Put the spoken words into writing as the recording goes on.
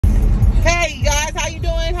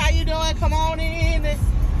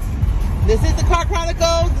This is the Car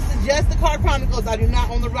Chronicles. This is just the Car Chronicles. I do not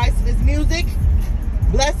own the rights to this music.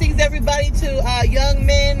 Blessings, everybody, to young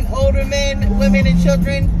men, older men, women, and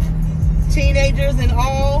children, teenagers, and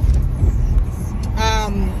all.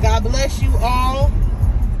 God bless you all.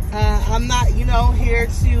 I'm not, here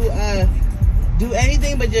to do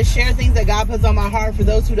anything but just share things that God puts on my heart. For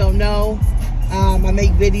those who don't know, I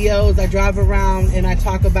make videos, I drive around, and I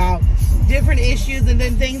talk about different issues and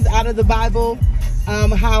then things out of the Bible,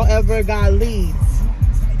 however God leads.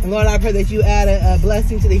 And Lord, I pray that you add a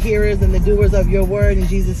blessing to the hearers and the doers of your word in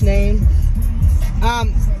Jesus' name.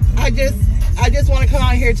 I just want to come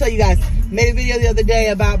out here and tell you guys, made a video the other day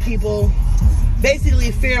about people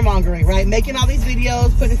basically fear-mongering, right? Making all these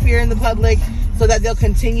videos, putting fear in the public so that they'll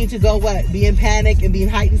continue to go what? Be in panic and be in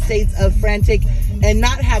heightened states of frantic and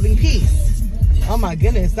not having peace. Oh my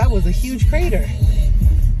goodness, that was a huge crater.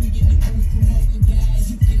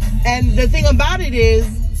 And the thing about it is,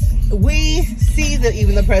 we see that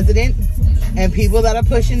even the president and people that are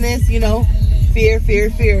pushing this, fear, fear,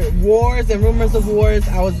 fear, wars and rumors of wars.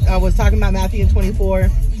 I was talking about Matthew 24.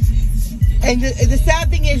 And the sad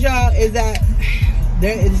thing is, y'all, is that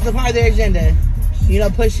it's a part of their agenda,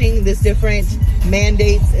 pushing this different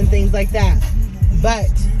mandates and things like that.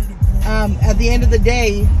 But at the end of the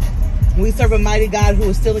day, we serve a mighty God who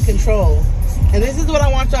is still in control. And this is what I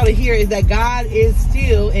want y'all to hear, is that God is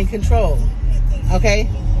still in control. Okay?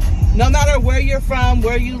 No matter where you're from,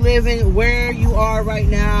 where you live in, where you are right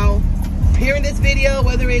now, hearing this video,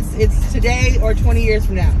 whether it's today or 20 years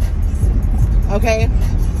from now. Okay?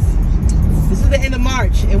 This is the end of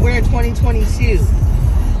March, and we're in 2022.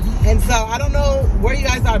 And so, I don't know where you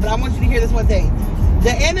guys are, but I want you to hear this one thing.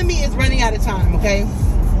 The enemy is running out of time, okay?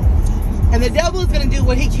 And the devil is going to do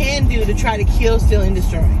what he can do to try to kill, steal, and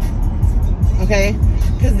destroy. Okay?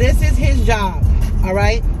 Because this is his job, all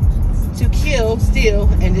right? To kill, steal,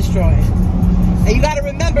 and destroy. And you got to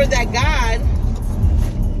remember that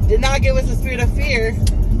God did not give us a spirit of fear,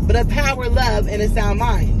 but a power, love, and a sound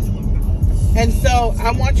mind. And so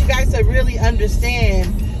I want you guys to really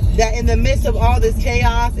understand that in the midst of all this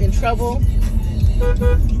chaos and trouble,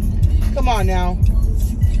 come on now,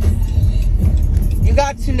 you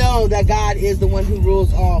got to know that God is the one who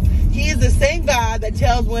rules all. He is the same God that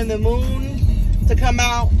tells when the moon to come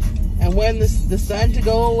out and when the sun to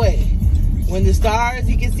go away. When the stars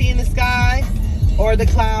you can see in the sky, or the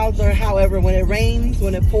clouds, or however, when it rains,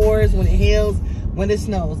 when it pours, when it hails, when it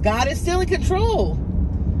snows. God is still in control.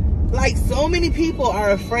 Like, so many people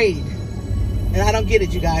are afraid. And I don't get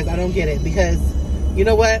it, you guys. I don't get it. Because, you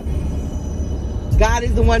know what? God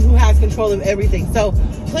is the one who has control of everything. So,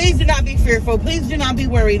 please do not be fearful. Please do not be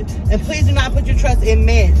worried. And please do not put your trust in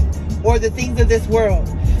men or the things of this world.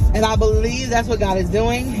 And I believe that's what God is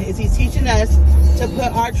doing, is he's teaching us to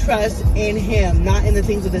put our trust in him, not in the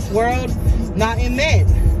things of this world, not in men.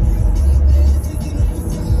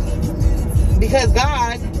 Because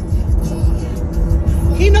God,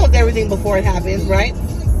 he knows everything before it happens, right?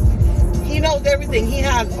 He knows everything. He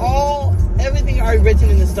has everything already written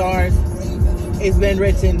in the stars. It's been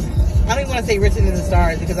written. I don't even want to say written in the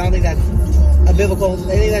stars, because I don't think that's a biblical,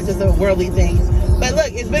 I think that's just a worldly thing. But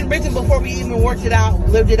look, it's been written before we even worked it out,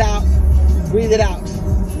 lived it out, breathed it out.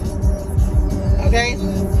 Okay?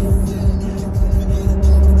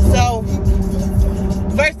 So,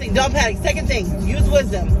 first thing, don't panic. Second thing, use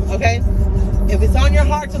wisdom. Okay? If it's on your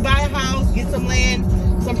heart to buy a house, get some land,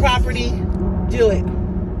 some property, do it.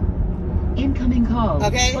 Incoming call.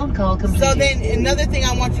 Okay? Phone call completed. So then, another thing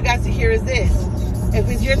I want you guys to hear is this. If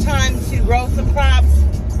it's your time to grow some crops,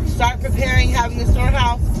 start preparing, having a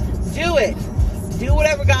storehouse, do it. Do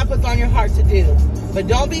whatever God puts on your heart to do. But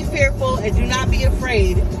don't be fearful and do not be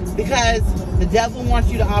afraid, because the devil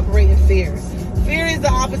wants you to operate in fear. Fear is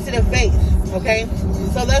the opposite of faith, okay?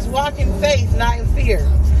 So let's walk in faith, not in fear.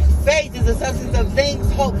 Faith is the substance of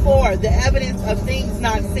things hoped for, the evidence of things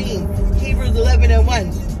not seen. Hebrews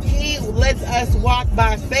 11:1. He lets us walk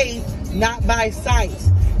by faith, not by sight.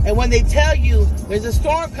 And when they tell you there's a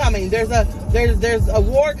storm coming, there's a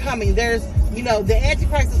war coming, there's, the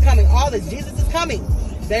Antichrist is coming, all this, Jesus is coming.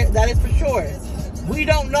 That is for sure. We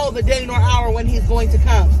don't know the day nor hour when he's going to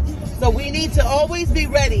come. So we need to always be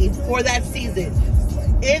ready for that season.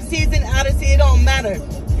 In season, out of season, it don't matter.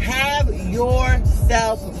 Have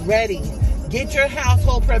yourself ready. Get your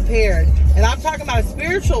household prepared. And I'm talking about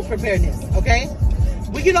spiritual preparedness, okay?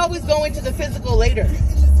 We can always go into the physical later.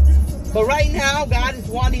 But right now, God is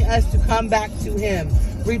wanting us to come back to him.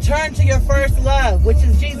 Return to your first love, which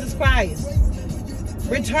is Jesus Christ.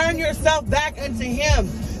 Return yourself back unto him.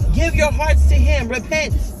 Give your hearts to him.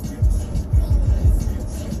 Repent.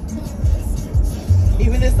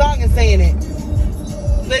 Even this song is saying it.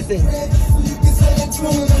 Listen.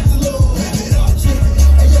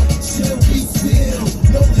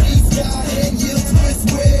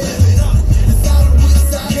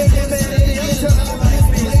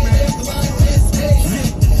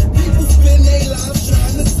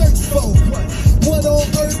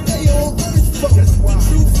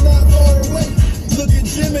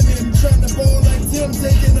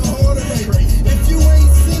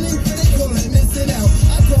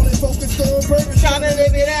 Trying to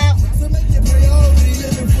live it out.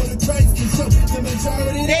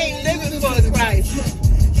 They ain't living for Christ.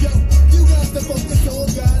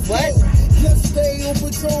 What?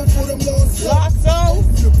 Lost souls?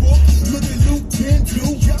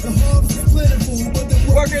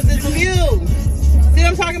 Workers is few. See what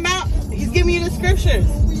I'm talking about? He's giving you the scriptures.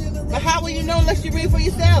 But how will you know unless you read for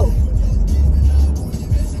yourself?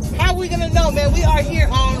 How are we going to know, man? We are here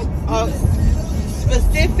on a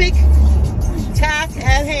specific task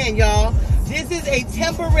at hand, y'all. This is a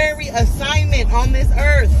temporary assignment on this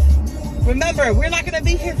earth. Remember, we're not going to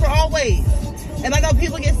be here for always. And I know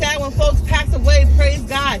people get sad when folks pass away. Praise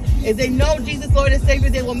God. If they know Jesus, Lord and Savior,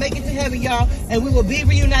 they will make it to heaven, y'all. And we will be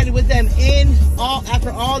reunited with them after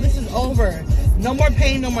all this is over. No more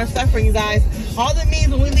pain, no more suffering, you guys. All that means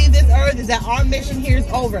when we leave this earth is that our mission here is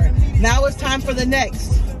over. Now it's time for the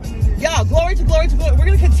next. Y'all, glory to glory to glory. We're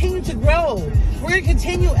going to continue to grow. We're going to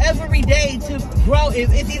continue every day to grow.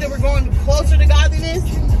 It's either we're going closer to godliness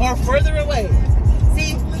or further away.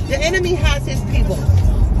 See, the enemy has his people.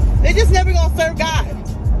 They're just never going to serve God.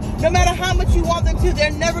 No matter how much you want them to, they're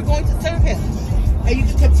never going to serve him. And you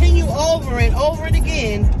can continue over and over and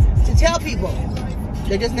again to tell people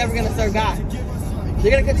they're just never going to serve God.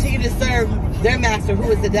 They're going to continue to serve their master, who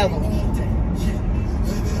is the devil.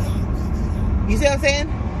 You see what I'm saying?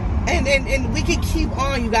 And we can keep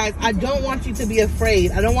on, you guys. I don't want you to be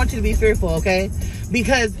afraid. I don't want you to be fearful, okay?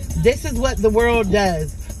 Because this is what the world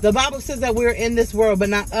does. The Bible says that we're in this world, but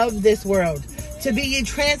not of this world. To be ye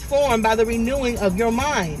transformed by the renewing of your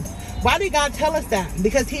mind. Why did God tell us that?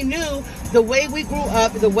 Because he knew the way we grew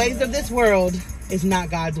up, the ways of this world, is not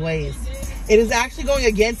God's ways. It is actually going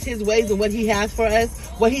against his ways and what he has for us,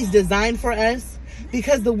 what he's designed for us.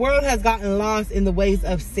 Because the world has gotten lost in the ways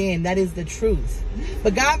of sin. That is the truth.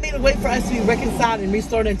 But God made a way for us to be reconciled and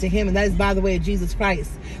restored unto him. And that is by the way of Jesus Christ.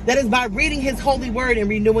 That is by reading his holy word and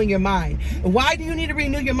renewing your mind. And why do you need to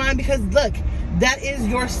renew your mind? Because look, that is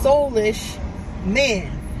your soulish man.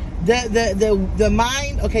 The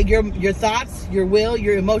mind, okay, your thoughts, your will,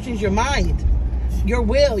 your emotions, your mind, your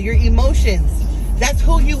will, your emotions. That's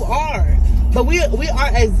who you are. But we are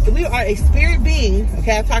a spirit being.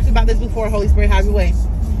 Okay, I've talked about this before. Holy Spirit, have your way.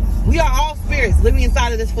 We are all spirits living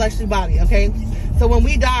inside of this fleshly body. Okay, so when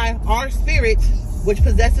we die, our spirit, which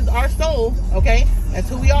possesses our soul, okay, that's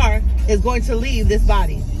who we are, is going to leave this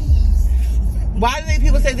body. Why do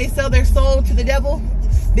people say they sell their soul to the devil?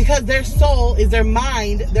 Because their soul is their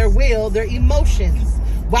mind, their will, their emotions.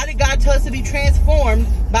 Why did God tell us to be transformed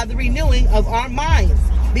by the renewing of our minds?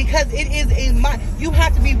 Because it is a mind. You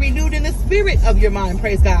have to be renewed in the spirit of your mind,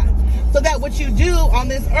 praise God. So that what you do on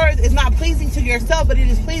this earth is not pleasing to yourself, but it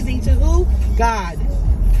is pleasing to who? God.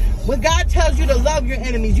 When God tells you to love your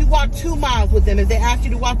enemies, you walk 2 miles with them if they ask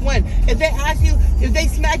you to walk 1. If they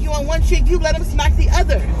smack you on one cheek, you let them smack the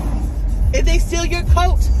other. If they steal your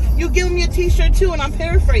coat, you give them your t-shirt too, and I'm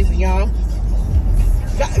paraphrasing, y'all.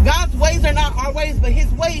 God's ways are not our ways, but his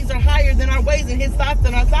ways are higher than our ways and his thoughts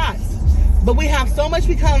than our thoughts. But we have so much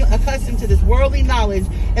become accustomed to this worldly knowledge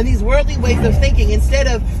and these worldly ways of thinking instead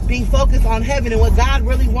of being focused on heaven and what God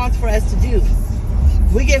really wants for us to do.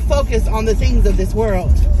 We get focused on the things of this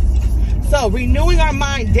world. So renewing our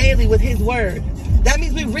mind daily with his word. That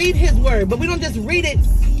means we read his word, but we don't just read it.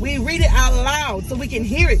 We read it out loud so we can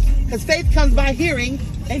hear it. Because faith comes by hearing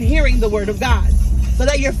and hearing the word of God. So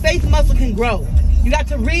that your faith muscle can grow. You got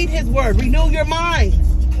to read his word. Renew your mind.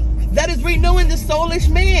 That is renewing the soulish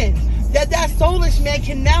man. That soulish man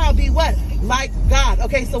can now be what? Like God.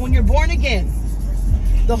 Okay, so when you're born again,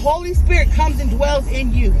 the Holy Spirit comes and dwells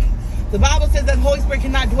in you. The Bible says that the Holy Spirit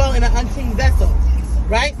cannot dwell in an unclean vessel.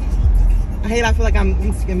 Right? I feel like I'm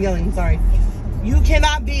yelling. I'm sorry. You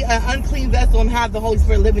cannot be an unclean vessel and have the Holy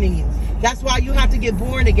Spirit living in you. That's why you have to get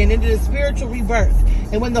born again into the spiritual rebirth.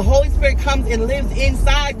 And when the Holy Spirit comes and lives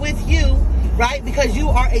inside with you, right? Because you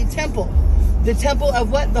are a temple. The temple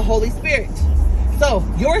of what? The Holy Spirit. So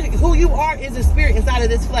who you are is a spirit inside of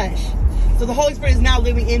this flesh. So the Holy Spirit is now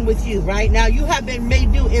living in with you, right? Now you have been made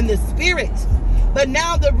new in the spirit. But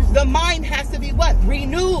now the mind has to be what?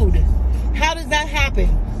 Renewed. How does that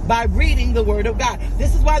happen? By reading the word of God.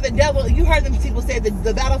 This is why the devil, you heard them people say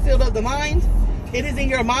the battlefield of the mind. It is in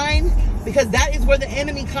your mind, because that is where the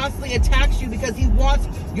enemy constantly attacks you, because he wants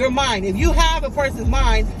your mind. If you have a person's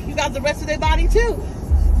mind, you got the rest of their body too.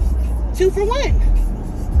 2 for 1.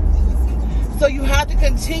 So you have to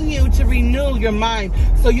continue to renew your mind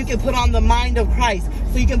so you can put on the mind of Christ,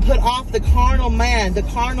 so you can put off the carnal man, the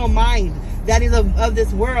carnal mind that is of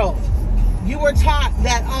this world. You were taught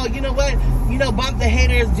that, oh, you know what? You know, bump the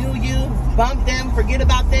haters, do you? Bump them, forget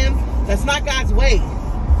about them. That's not God's way.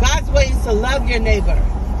 God's way is to love your neighbor,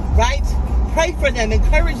 right? Pray for them,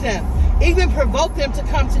 encourage them, even provoke them to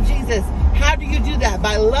come to Jesus. How do you do that?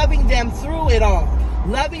 By loving them through it all.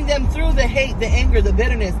 Loving them through the hate, the anger, the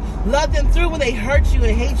bitterness. Love them through when they hurt you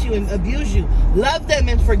and hate you and abuse you. Love them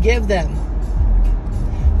and forgive them.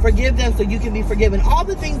 Forgive them so you can be forgiven. All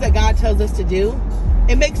the things that God tells us to do,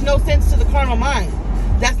 it makes no sense to the carnal mind.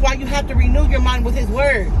 That's why you have to renew your mind with his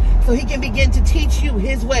word, so he can begin to teach you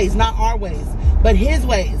his ways, not our ways, but his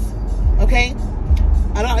ways. Okay?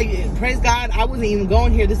 Praise God, I wasn't even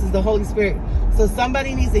going here. This is the Holy Spirit. So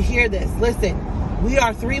somebody needs to hear this. Listen, we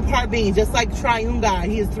are 3-part beings, just like triune God.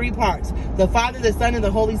 He is 3 parts. The Father, the Son, and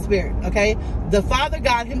the Holy Spirit. Okay? The Father,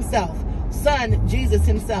 God himself, Son, Jesus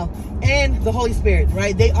himself, and the Holy Spirit,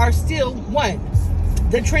 right? They are still one.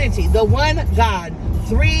 The Trinity, the one God,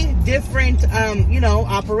 3 different,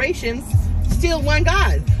 operations, still one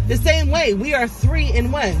God. The same way, we are 3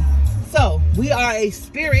 in 1. So, we are a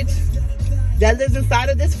spirit that lives inside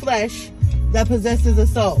of this flesh that possesses a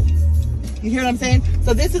soul. You hear what I'm saying?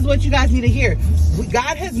 So this is what you guys need to hear.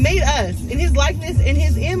 God has made us in his likeness, in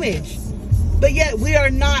his image. But yet we are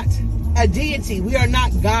not a deity. We are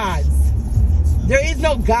not gods. There is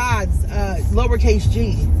no gods, lowercase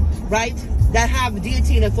g, right? That have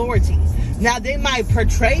deity and authority. Now they might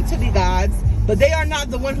portray to be gods, but they are not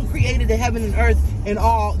the one who created the heaven and earth and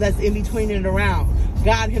all that's in between and around.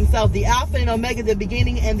 God himself, the Alpha and Omega, the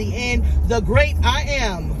beginning and the end, the great I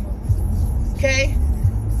am. Okay?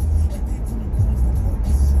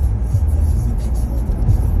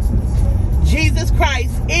 Jesus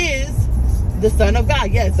Christ is the Son of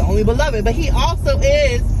God. Yes, the only beloved. But he also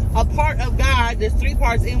is a part of God. There's 3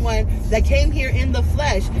 parts in one that came here in the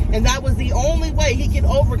flesh. And that was the only way he could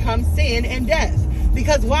overcome sin and death.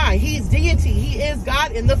 Because why? He's deity. He is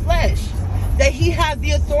God in the flesh. That he has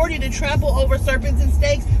the authority to trample over serpents and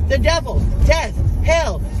snakes, the devil, death,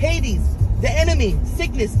 hell, Hades, the enemy,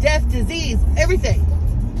 sickness, death, disease, everything.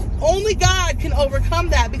 Only God can overcome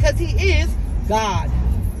that because he is God.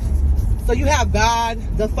 So you have God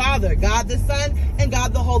the Father, God the Son, and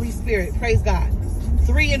God the Holy Spirit. Praise God.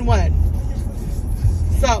 3 in 1.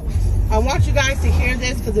 So I want you guys to hear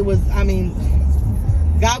this, because it was,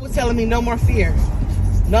 God was telling me no more fear.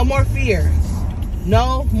 No more fear.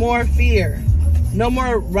 No more fear. No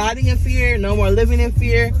more riding in fear. No more living in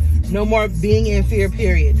fear. No more being in fear,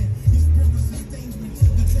 period.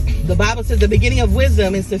 The Bible says the beginning of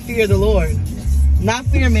wisdom is to fear the Lord. Not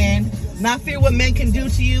fear man. Not fear what men can do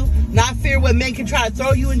to you. Not fear what men can try to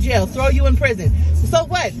throw you in jail, throw you in prison. So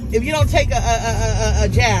what if you don't take a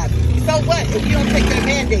jab? So what if you don't take their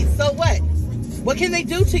mandate? So what? What can they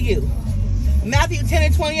do to you? Matthew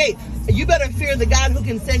 10:28. You better fear the God who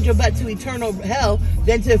can send your butt to eternal hell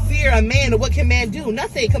than to fear a man. Or what can man do?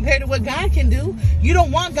 Nothing compared to what God can do. You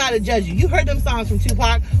don't want God to judge you. You heard them songs from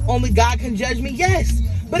Tupac. Only God can judge me. Yes.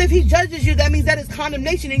 But if he judges you, that means that is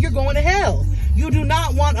condemnation and you're going to hell. You do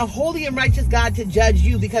not want a holy and righteous God to judge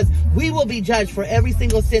you, because we will be judged for every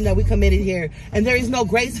single sin that we committed here. And there is no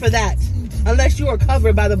grace for that unless you are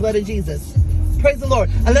covered by the blood of Jesus. Praise the Lord.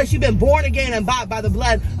 Unless you've been born again and bought by the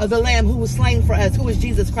blood of the Lamb who was slain for us, who is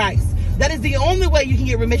Jesus Christ. That is the only way you can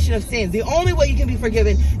get remission of sins. The only way you can be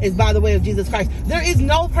forgiven is by the way of Jesus Christ. There is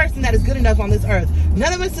no person that is good enough on this earth.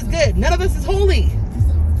 None of us is good. None of us is holy.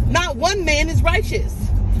 Not one man is righteous.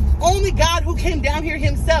 Only God who came down here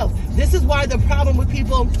himself. This is why the problem with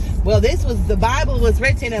people, well, the Bible was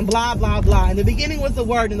written and blah, blah, blah. In the beginning was the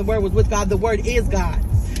Word, and the Word was with God. The Word is God.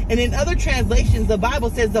 And in other translations, the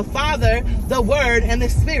Bible says the Father, the Word, and the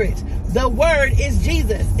Spirit. The Word is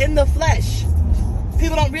Jesus in the flesh.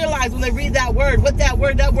 People don't realize when they read that word,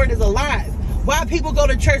 that word is alive. Why people go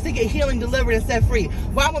to church, they get healing, delivered, and set free.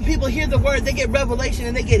 Why when people hear the word, they get revelation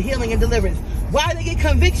and they get healing and deliverance. Why they get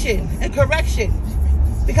conviction and correction?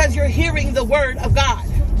 Because you're hearing the word of God.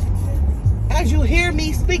 As you hear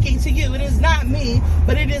me speaking to you, it is not me,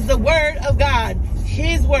 but it is the word of God,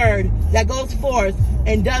 his word, that goes forth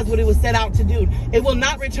and does what it was set out to do. It will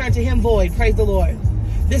not return to him void. Praise the Lord.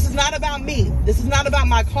 This is not about me. This is not about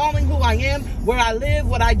my calling, who I am, where I live,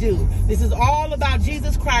 what I do. This is all about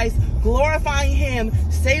Jesus Christ, glorifying him,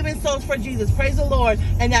 saving souls for Jesus. Praise the Lord.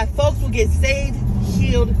 And that folks will get saved,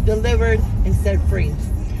 healed, delivered, and set free.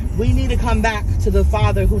 We need to come back to the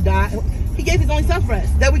Father who died. He gave his only son for us,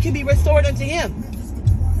 that we can be restored unto him.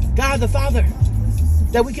 God the Father,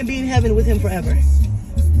 that we can be in heaven with him forever.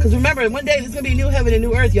 Because remember, one day there's going to be a new heaven and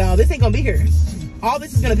new earth, y'all. This ain't going to be here. All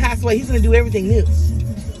this is going to pass away. He's going to do everything new.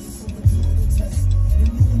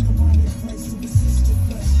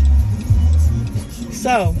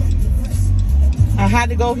 So, I had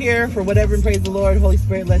to go here for whatever, and praise the Lord. Holy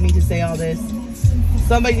Spirit led me to say all this.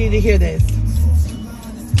 Somebody need to hear this.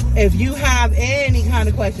 If you have any kind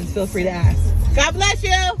of questions, feel free to ask. God bless you.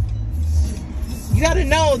 You got to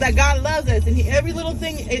know that God loves us, and every little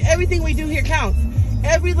thing, everything we do here counts.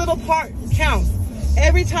 Every little part counts.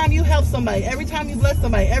 Every time you help somebody, every time you bless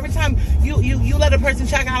somebody, every time you let a person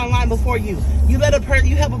check out online before you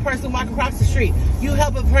help a person walk across the street, you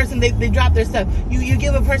help a person, they drop their stuff, you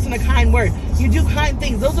give a person a kind word, you do kind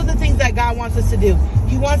things. Those are the things that God wants us to do.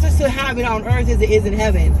 He wants us to have it on earth as it is in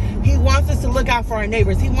heaven. He wants us to look out for our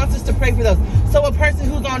neighbors. He wants us to pray for those. So a person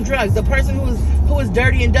who's on drugs, a person who is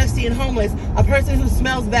dirty and dusty and homeless, a person who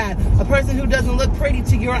smells bad, a person who doesn't look pretty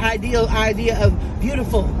to your idea of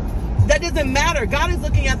beautiful, that doesn't matter. God is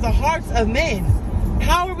looking at the hearts of men.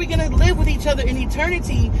 How are we going to live with each other in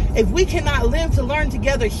eternity if we cannot live to learn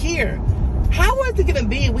together here? How is it going to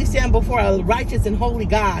be if we stand before a righteous and holy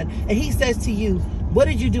God and he says to you, what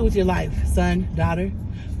did you do with your life, son, daughter?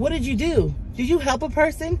 What did you do? Did you help a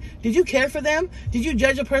person? Did you care for them? Did you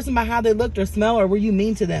judge a person by how they looked or smell, or were you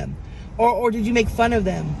mean to them? Or did you make fun of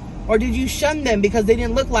them? Or did you shun them because they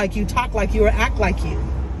didn't look like you, talk like you, or act like you?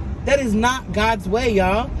 That is not God's way,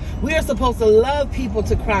 y'all. We are supposed to love people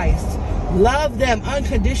to Christ. Love them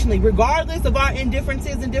unconditionally, regardless of our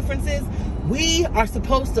indifferences and differences. We are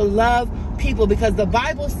supposed to love people because the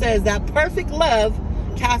Bible says that perfect love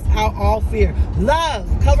casts out all fear. Love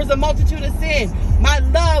covers a multitude of sin. My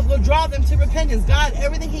love will draw them to repentance. God,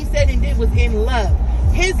 everything he said and did was in love.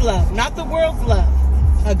 His love, not the world's love.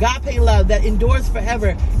 Agape love that endures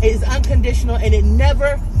forever. It is unconditional and it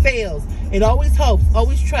never fails. It always hopes,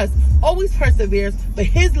 always trusts, always perseveres, but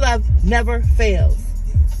his love never fails.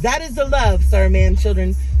 That is the love, sir, man,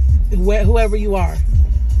 children, whoever you are,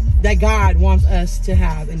 that God wants us to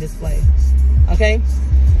have and display. Okay?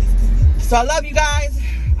 So I love you guys.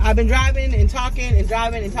 I've been driving and talking and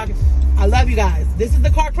driving and talking. I love you guys. This is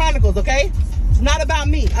the Car Chronicles, okay? It's not about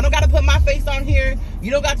me. I don't got to put my face on here. You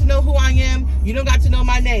don't got to know who I am. You don't got to know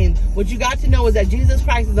my name. What you got to know is that Jesus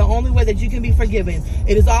Christ is the only way that you can be forgiven.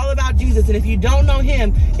 It is all about Jesus. And if you don't know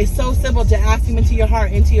him, it's so simple to ask him into your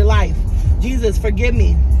heart, into your life. Jesus, forgive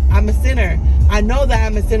me. I'm a sinner. I know that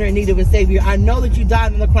I'm a sinner in need of a Savior. I know that you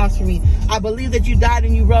died on the cross for me. I believe that you died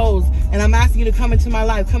and you rose. And I'm asking you to come into my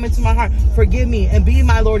life, come into my heart. Forgive me and be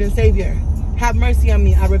my Lord and Savior. Have mercy on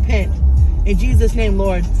me. I repent. In Jesus' name,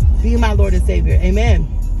 Lord, be my Lord and Savior. Amen.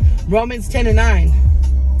 Romans 10:9.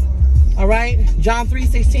 All right. John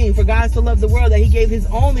 3:16. For God so loved the world that he gave his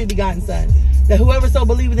only begotten son, that whoever so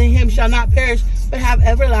believeth in him shall not perish, but have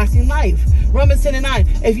everlasting life. Romans 10:9.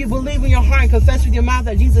 If you believe in your heart and confess with your mouth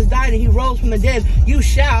that Jesus died and he rose from the dead, you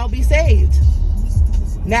shall be saved.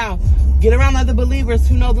 Now, get around other believers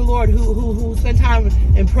who know the Lord, who spend time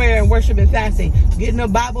in prayer and worship and fasting. Get in a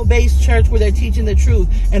Bible-based church where they're teaching the truth.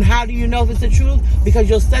 And how do you know if it's the truth? Because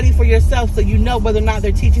you'll study for yourself so you know whether or not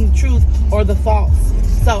they're teaching the truth or the false.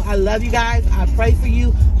 So I love you guys. I pray for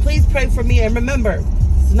you. Please pray for me. And remember,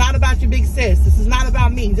 it's not about your big sis. This is not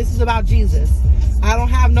about me. This is about Jesus. I don't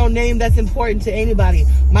have no name that's important to anybody.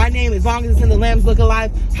 My name, as long as it's in the Lamb's Book of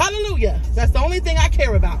Life, hallelujah. That's the only thing I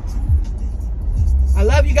care about. I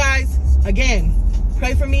love you guys. Again,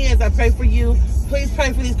 pray for me as I pray for you. Please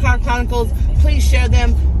pray for these Car Chronicles. Please share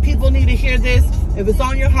them. People need to hear this. If it's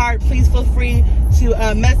on your heart, please feel free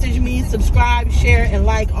to message me, subscribe, share, and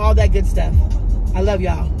like, all that good stuff. I love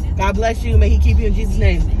y'all. God bless you. May he keep you in Jesus'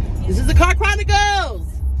 name. This is the Car Chronicles.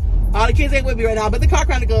 All the kids ain't with me right now, but the Car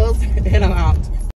Chronicles. And I'm out.